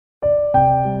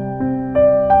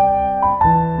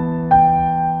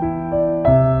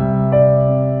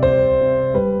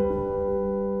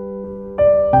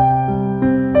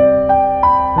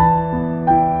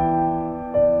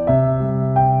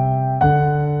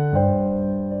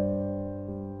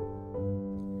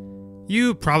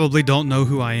probably don't know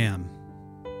who I am.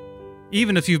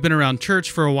 Even if you've been around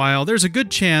church for a while, there's a good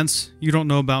chance you don't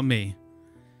know about me.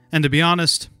 And to be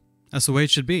honest, that's the way it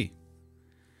should be.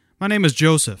 My name is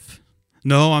Joseph.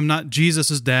 No, I'm not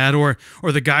Jesus' dad or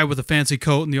the guy with the fancy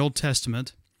coat in the Old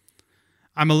Testament.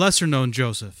 I'm a lesser-known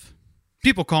Joseph.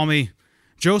 People call me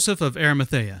Joseph of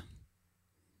Arimathea.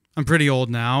 I'm pretty old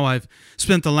now. I've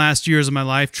spent the last years of my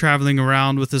life traveling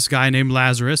around with this guy named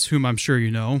Lazarus, whom I'm sure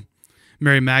you know.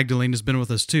 Mary Magdalene has been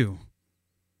with us too.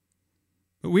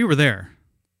 But we were there.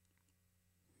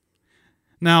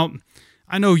 Now,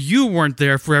 I know you weren't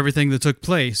there for everything that took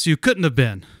place. You couldn't have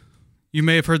been. You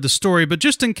may have heard the story, but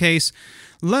just in case,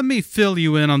 let me fill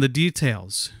you in on the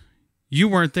details. You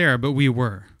weren't there, but we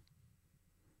were.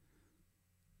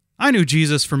 I knew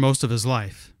Jesus for most of his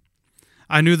life.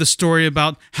 I knew the story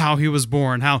about how he was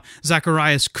born, how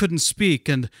Zacharias couldn't speak,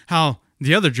 and how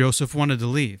the other Joseph wanted to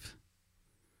leave.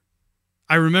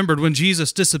 I remembered when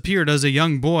Jesus disappeared as a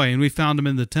young boy and we found him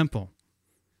in the temple.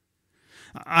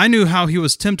 I knew how he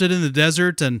was tempted in the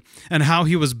desert and how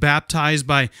he was baptized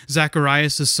by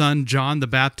Zacharias' son, John the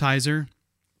Baptizer.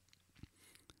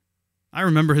 I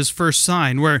remember his first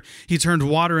sign where he turned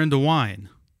water into wine.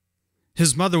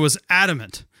 His mother was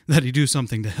adamant that he do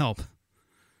something to help.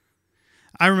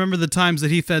 I remember the times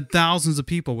that he fed thousands of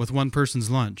people with one person's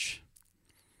lunch.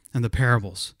 And the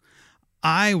parables.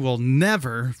 I will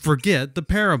never forget the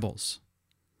parables.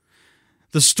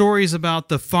 The stories about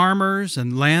the farmers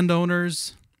and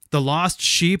landowners, the lost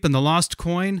sheep and the lost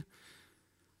coin.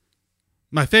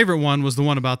 My favorite one was the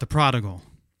one about the prodigal.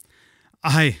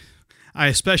 I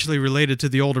especially related to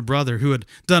the older brother who had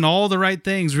done all the right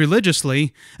things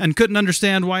religiously and couldn't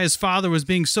understand why his father was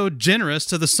being so generous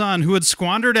to the son who had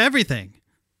squandered everything.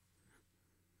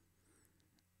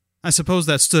 I suppose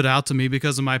that stood out to me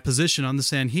because of my position on the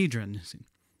Sanhedrin.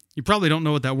 You probably don't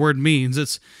know what that word means.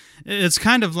 It's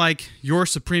kind of like your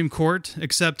Supreme Court,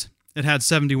 except it had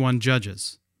 71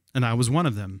 judges, and I was one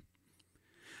of them.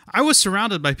 I was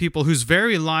surrounded by people whose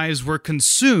very lives were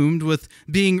consumed with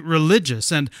being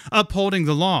religious and upholding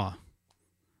the law.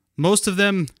 Most of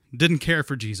them didn't care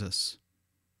for Jesus.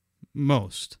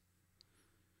 Most.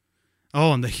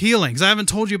 Oh, and the healings. I haven't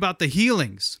told you about the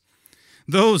healings.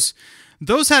 Those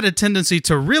had a tendency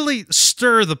to really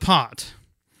stir the pot.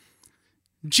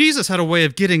 Jesus had a way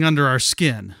of getting under our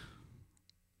skin.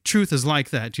 Truth is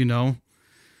like that, you know.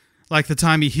 Like the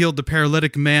time he healed the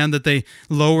paralytic man that they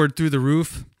lowered through the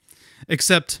roof.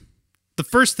 Except the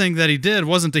first thing that he did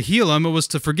wasn't to heal him, it was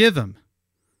to forgive him.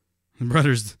 The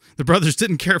brothers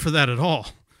didn't care for that at all.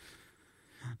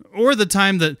 Or the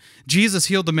time that Jesus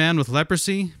healed the man with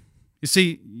leprosy. You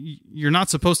see, you're not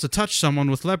supposed to touch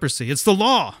someone with leprosy. It's the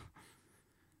law.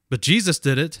 But Jesus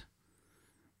did it,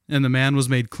 and the man was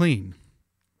made clean.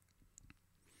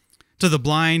 To the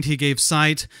blind, he gave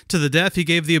sight. To the deaf, he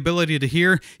gave the ability to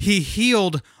hear. He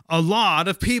healed a lot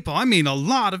of people. I mean, a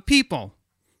lot of people.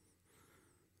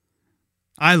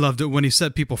 I loved it when he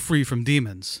set people free from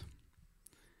demons.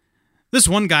 This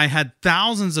one guy had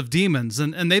thousands of demons,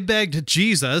 and they begged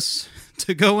Jesus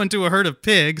to go into a herd of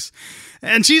pigs,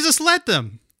 and Jesus let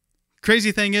them.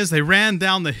 Crazy thing is, they ran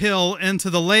down the hill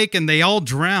into the lake and they all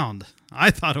drowned.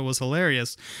 I thought it was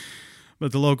hilarious,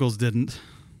 but the locals didn't.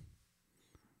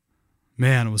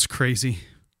 Man, it was crazy.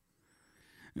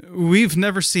 We've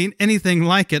never seen anything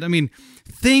like it. I mean,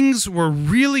 things were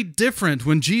really different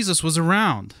when Jesus was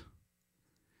around.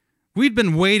 We'd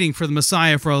been waiting for the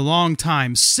Messiah for a long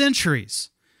time,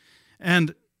 centuries,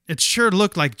 and it sure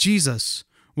looked like Jesus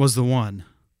was the one.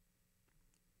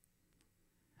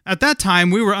 At that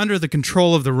time, we were under the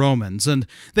control of the Romans, and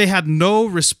they had no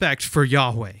respect for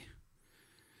Yahweh.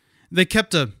 They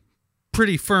kept a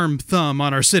pretty firm thumb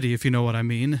on our city, if you know what I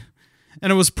mean,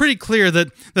 and it was pretty clear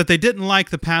that they didn't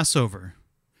like the Passover.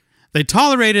 They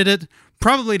tolerated it,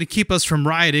 probably to keep us from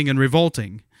rioting and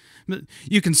revolting.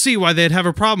 You can see why they'd have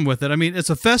a problem with it. I mean, it's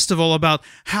a festival about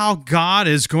how God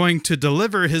is going to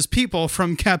deliver his people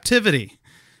from captivity.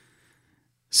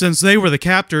 Since they were the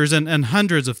captors and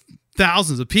hundreds of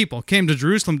thousands of people came to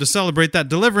Jerusalem to celebrate that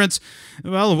deliverance,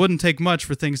 well, it wouldn't take much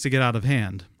for things to get out of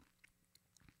hand.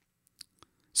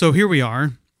 So here we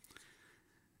are.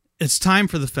 It's time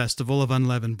for the festival of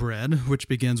unleavened bread, which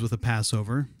begins with a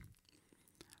Passover.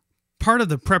 Part of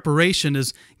the preparation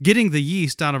is getting the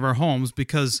yeast out of our homes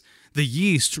because the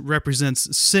yeast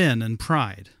represents sin and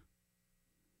pride.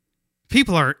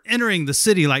 People are entering the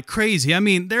city like crazy. I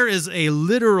mean, there is a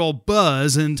literal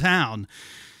buzz in town.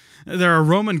 There are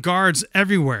Roman guards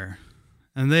everywhere,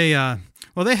 and they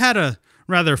had a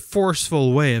rather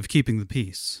forceful way of keeping the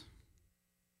peace.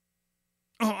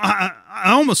 Oh, I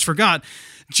almost forgot.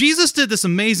 Jesus did this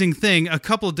amazing thing a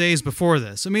couple of days before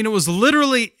this. I mean, it was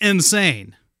literally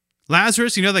insane.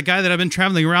 Lazarus, you know that guy that I've been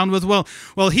traveling around with?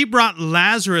 Well, he brought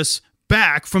Lazarus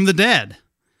back from the dead.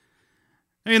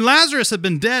 I mean, Lazarus had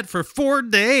been dead for 4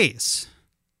 days.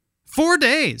 4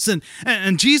 days.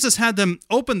 And Jesus had them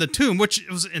open the tomb, which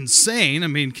was insane. I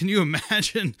mean, can you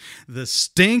imagine the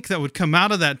stink that would come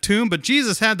out of that tomb? But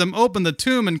Jesus had them open the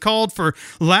tomb and called for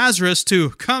Lazarus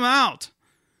to come out.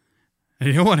 And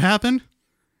you know what happened?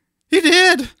 He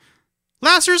did.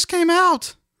 Lazarus came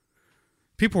out.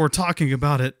 People were talking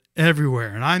about it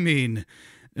everywhere, and I mean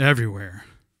everywhere.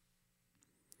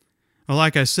 Well,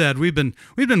 like I said, we've been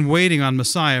waiting on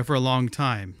Messiah for a long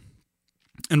time.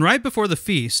 And right before the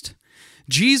feast,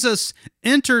 Jesus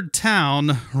entered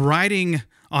town riding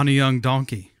on a young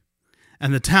donkey.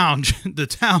 And the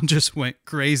town just went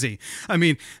crazy. I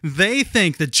mean, they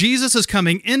think that Jesus is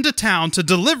coming into town to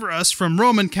deliver us from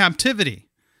Roman captivity.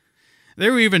 They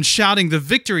were even shouting the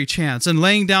victory chants and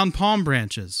laying down palm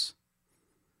branches.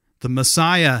 The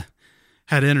Messiah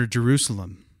had entered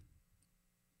Jerusalem.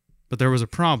 But there was a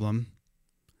problem.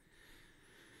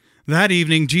 That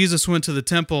evening, Jesus went to the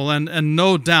temple and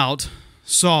no doubt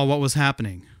saw what was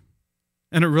happening.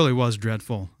 And it really was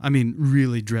dreadful. I mean,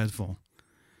 really dreadful.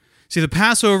 See, the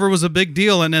Passover was a big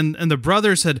deal, and the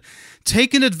brothers had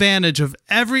taken advantage of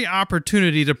every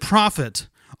opportunity to profit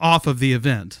off of the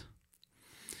event.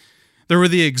 There were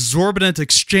the exorbitant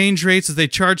exchange rates that they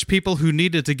charged people who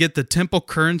needed to get the temple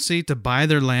currency to buy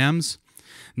their lambs.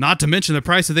 Not to mention the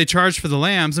price that they charged for the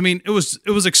lambs. I mean, it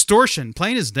was extortion,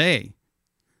 plain as day.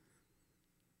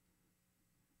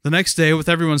 The next day, with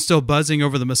everyone still buzzing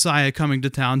over the Messiah coming to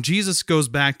town, Jesus goes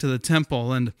back to the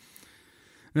temple, and,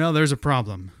 well, there's a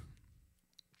problem.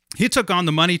 He took on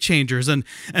the money changers and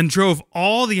drove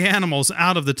all the animals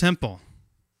out of the temple.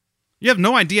 You have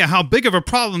no idea how big of a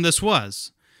problem this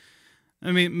was.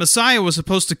 I mean, Messiah was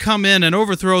supposed to come in and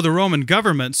overthrow the Roman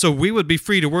government so we would be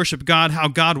free to worship God how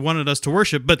God wanted us to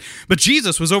worship, but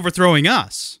Jesus was overthrowing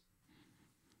us.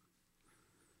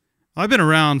 I've been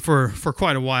around for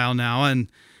quite a while now, and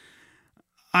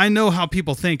I know how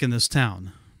people think in this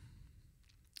town.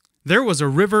 There was a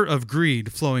river of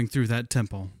greed flowing through that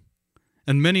temple,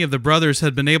 and many of the brothers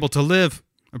had been able to live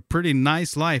a pretty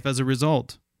nice life as a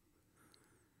result.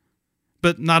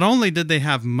 But not only did they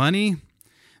have money,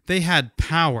 they had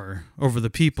power over the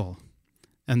people,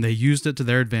 and they used it to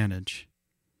their advantage.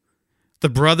 The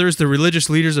brothers, the religious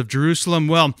leaders of Jerusalem,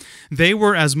 well, they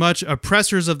were as much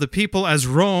oppressors of the people as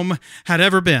Rome had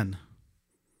ever been.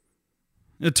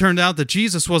 It turned out that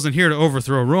Jesus wasn't here to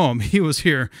overthrow Rome. He was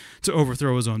here to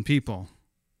overthrow his own people.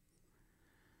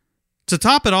 To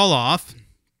top it all off,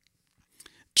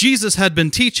 Jesus had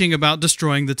been teaching about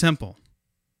destroying the temple.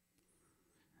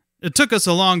 It took us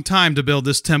a long time to build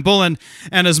this temple, and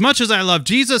as much as I love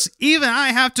Jesus, even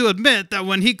I have to admit that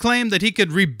when he claimed that he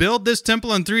could rebuild this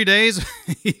temple in 3 days,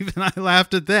 even I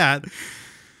laughed at that.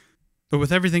 But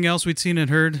with everything else we'd seen and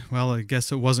heard, well, I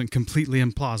guess it wasn't completely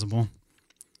implausible.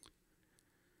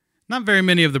 Not very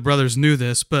many of the brothers knew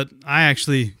this, but I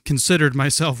actually considered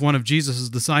myself one of Jesus'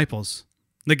 disciples.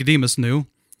 Nicodemus knew.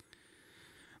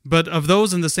 But of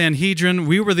those in the Sanhedrin,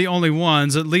 we were the only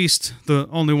ones, at least the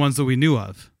only ones that we knew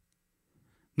of.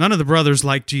 None of the brothers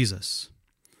liked Jesus.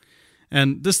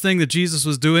 And this thing that Jesus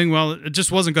was doing, well, it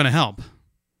just wasn't going to help.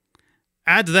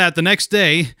 Add to that, the next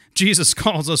day, Jesus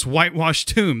calls us whitewashed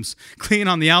tombs, clean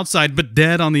on the outside, but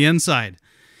dead on the inside.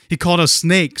 He called us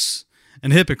snakes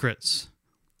and hypocrites.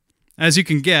 As you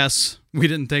can guess, we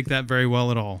didn't take that very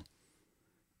well at all.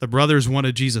 The brothers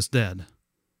wanted Jesus dead.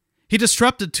 He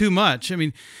disrupted too much. I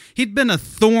mean, he'd been a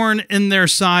thorn in their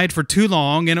side for too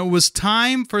long, and it was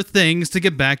time for things to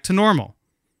get back to normal.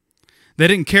 They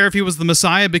didn't care if he was the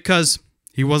Messiah because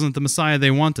he wasn't the Messiah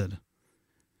they wanted.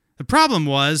 The problem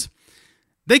was,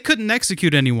 they couldn't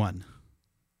execute anyone.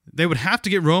 They would have to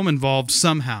get Rome involved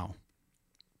somehow.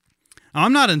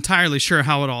 I'm not entirely sure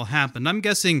how it all happened. I'm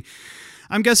guessing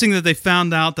that they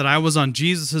found out that I was on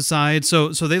Jesus' side, so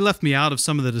they left me out of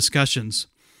some of the discussions.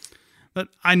 But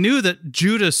I knew that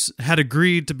Judas had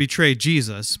agreed to betray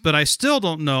Jesus, but I still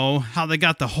don't know how they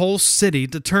got the whole city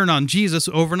to turn on Jesus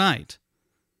overnight.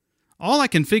 All I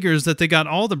can figure is that they got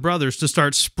all the brothers to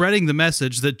start spreading the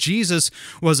message that Jesus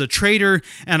was a traitor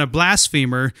and a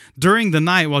blasphemer during the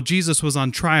night while Jesus was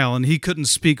on trial and he couldn't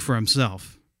speak for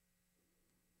himself.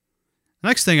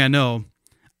 Next thing I know,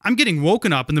 I'm getting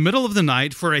woken up in the middle of the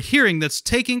night for a hearing that's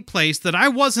taking place that I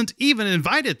wasn't even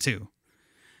invited to.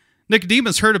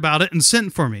 Nicodemus heard about it and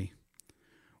sent for me.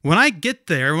 When I get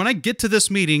to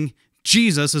this meeting,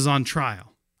 Jesus is on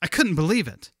trial. I couldn't believe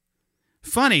it.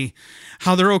 Funny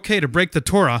how they're okay to break the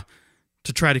Torah,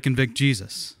 to try to convict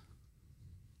Jesus.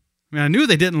 I mean, I knew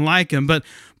they didn't like him, but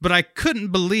I couldn't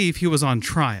believe he was on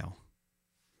trial.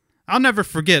 I'll never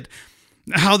forget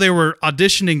how they were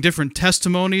auditioning different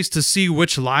testimonies to see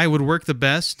which lie would work the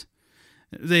best.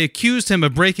 They accused him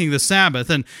of breaking the Sabbath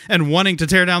and wanting to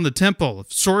tear down the temple,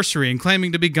 of sorcery and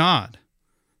claiming to be God.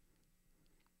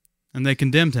 And they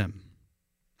condemned him.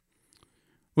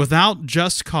 Without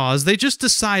just cause, they just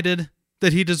decided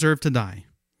that he deserved to die.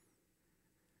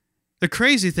 The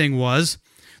crazy thing was,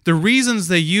 the reasons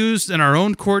they used in our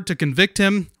own court to convict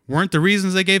him weren't the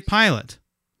reasons they gave Pilate.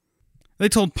 They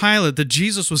told Pilate that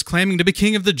Jesus was claiming to be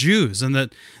king of the Jews and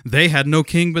that they had no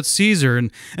king but Caesar,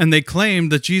 and they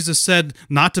claimed that Jesus said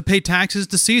not to pay taxes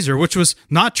to Caesar, which was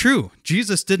not true.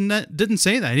 Jesus didn't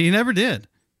say that. He never did.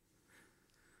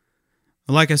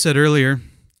 Like I said earlier,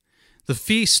 the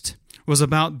feast was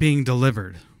about being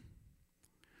delivered.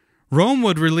 Rome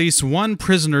would release one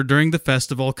prisoner during the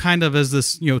festival, kind of as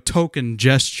this, token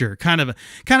gesture, kind of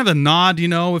a nod,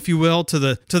 if you will, to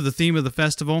the theme of the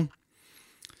festival.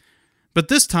 But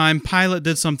this time, Pilate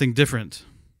did something different.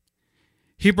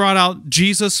 He brought out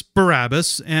Jesus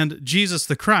Barabbas and Jesus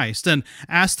the Christ and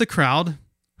asked the crowd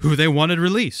who they wanted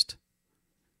released.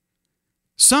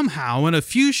 Somehow, in a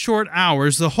few short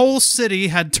hours, the whole city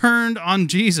had turned on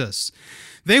Jesus.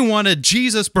 They wanted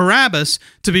Jesus Barabbas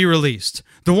to be released,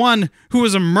 the one who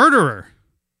was a murderer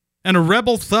and a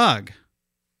rebel thug.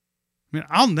 I mean,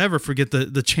 I'll never forget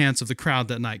the chants of the crowd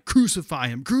that night. Crucify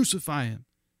him, crucify him.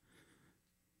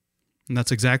 And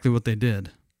that's exactly what they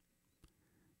did.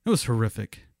 It was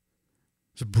horrific.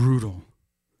 It was brutal.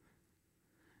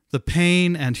 The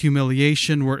pain and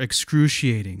humiliation were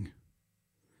excruciating.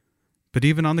 But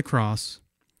even on the cross,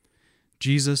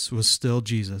 Jesus was still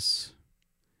Jesus.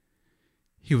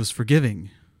 He was forgiving.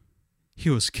 He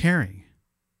was caring.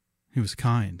 He was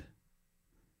kind.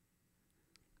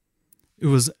 It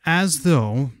was as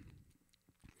though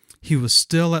he was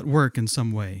still at work in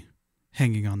some way,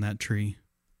 hanging on that tree.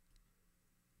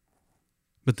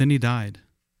 But then he died.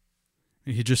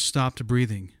 He just stopped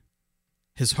breathing.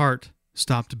 His heart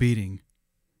stopped beating.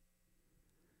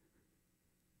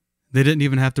 They didn't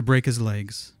even have to break his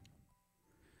legs.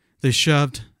 They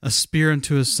shoved a spear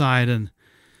into his side, and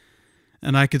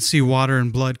I could see water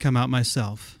and blood come out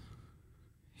myself.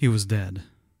 He was dead.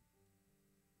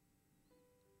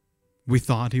 We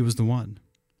thought he was the one.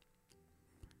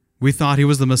 We thought he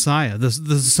was the Messiah, the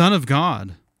Son of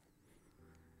God.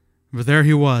 But there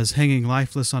he was, hanging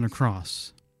lifeless on a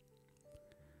cross.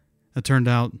 It turned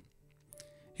out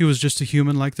he was just a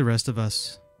human like the rest of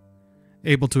us,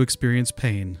 able to experience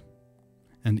pain,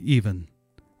 and even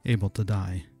able to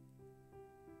die.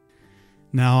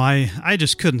 Now, I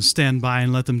just couldn't stand by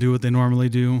and let them do what they normally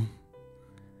do.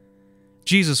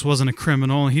 Jesus wasn't a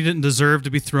criminal, and he didn't deserve to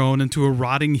be thrown into a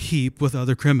rotting heap with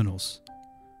other criminals.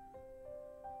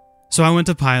 So I went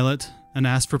to Pilate and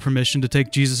asked for permission to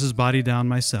take Jesus' body down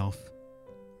myself.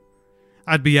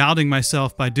 I'd be outing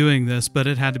myself by doing this, but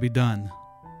it had to be done.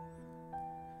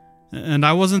 And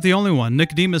I wasn't the only one.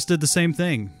 Nicodemus did the same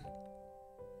thing.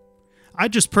 I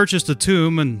just purchased a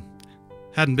tomb and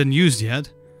hadn't been used yet,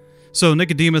 so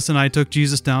Nicodemus and I took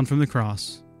Jesus down from the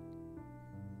cross.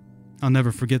 I'll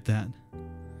never forget that.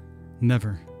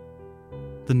 Never.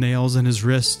 The nails in his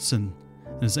wrists and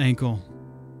his ankle.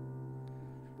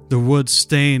 The wood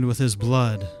stained with his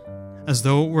blood, as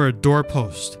though it were a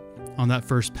doorpost on that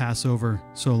first Passover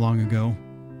so long ago.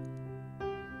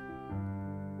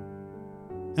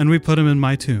 And we put him in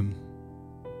my tomb.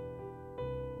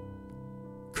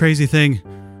 Crazy thing,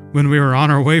 when we were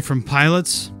on our way from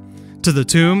Pilate's to the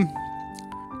tomb,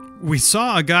 we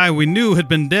saw a guy we knew had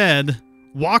been dead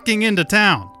walking into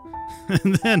town.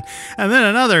 and then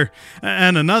another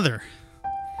and another.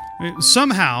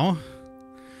 Somehow,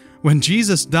 when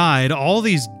Jesus died, all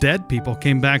these dead people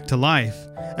came back to life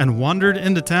and wandered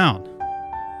into town.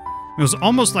 It was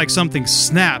almost like something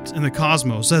snapped in the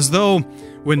cosmos, as though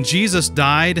when Jesus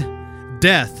died,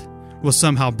 death was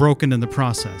somehow broken in the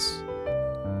process.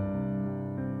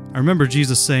 I remember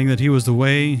Jesus saying that he was the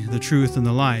way, the truth, and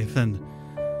the life, and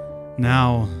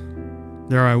now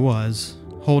there I was,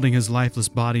 holding his lifeless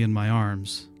body in my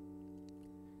arms.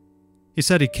 He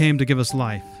said he came to give us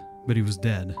life, but he was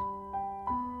dead.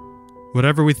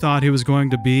 Whatever we thought he was going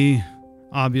to be,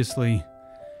 obviously,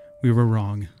 we were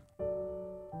wrong.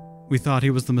 We thought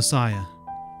he was the Messiah.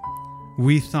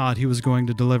 We thought he was going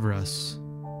to deliver us,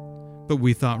 but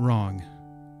we thought wrong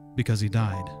because he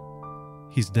died.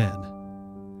 He's dead.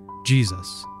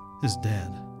 Jesus is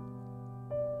dead.